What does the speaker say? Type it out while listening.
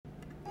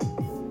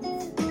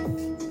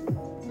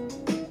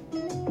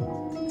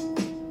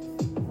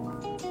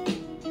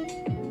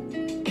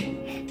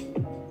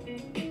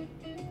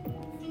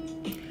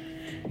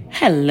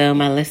Hello,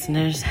 my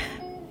listeners.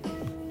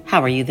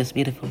 How are you this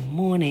beautiful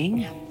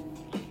morning?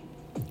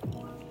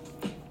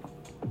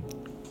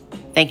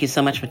 Thank you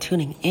so much for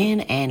tuning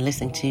in and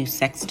listening to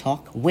Sex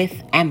Talk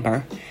with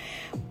Amber,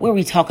 where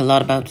we talk a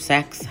lot about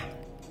sex,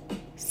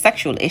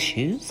 sexual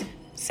issues,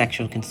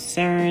 sexual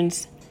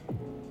concerns,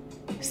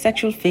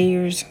 sexual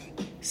fears,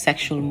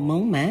 sexual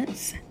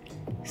moments,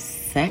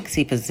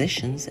 sexy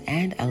positions,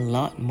 and a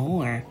lot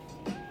more.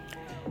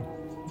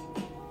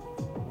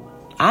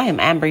 I am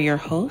Amber, your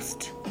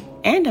host,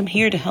 and I'm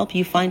here to help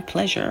you find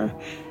pleasure,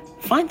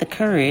 find the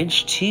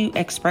courage to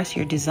express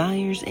your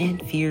desires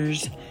and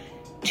fears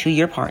to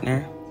your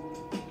partner,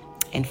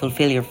 and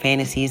fulfill your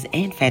fantasies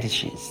and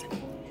fetishes.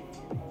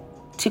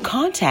 To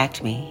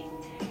contact me,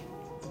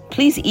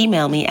 please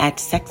email me at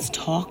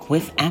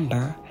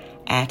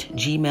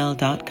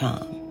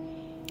sextalkwithamber@gmail.com.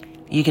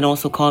 You can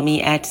also call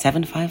me at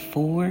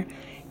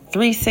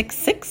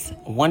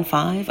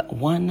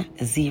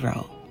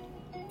 754-366-1510.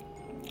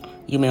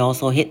 You may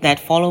also hit that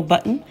follow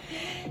button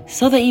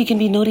so that you can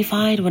be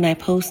notified when I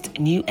post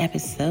new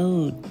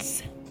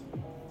episodes.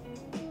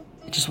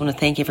 I just want to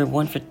thank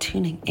everyone for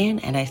tuning in,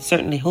 and I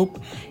certainly hope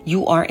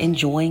you are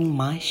enjoying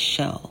my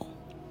show.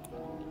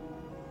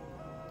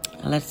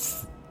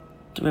 Let's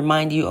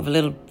remind you of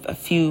a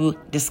few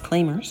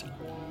disclaimers.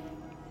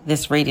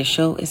 This radio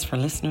show is for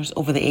listeners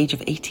over the age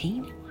of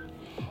 18.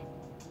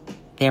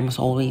 There must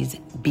always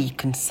be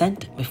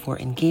consent before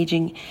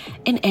engaging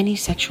in any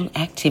sexual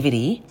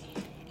activity.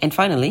 And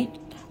finally,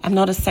 I'm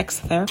not a sex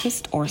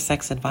therapist or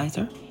sex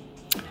advisor.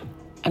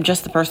 I'm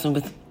just a person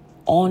with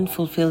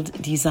unfulfilled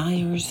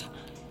desires,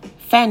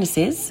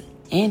 fantasies,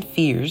 and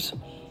fears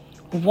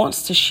who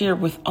wants to share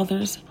with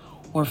others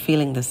who are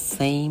feeling the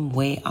same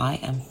way I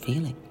am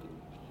feeling.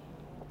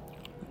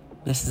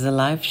 This is a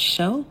live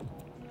show,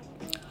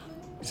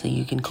 so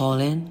you can call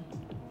in,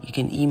 you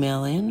can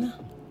email in,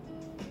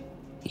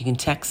 you can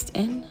text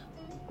in,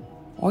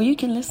 or you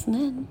can listen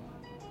in.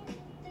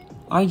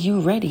 Are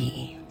you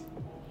ready?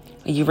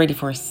 Are you ready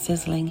for a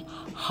sizzling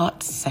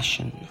hot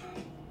session?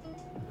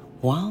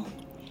 Well,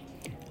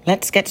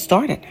 let's get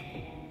started.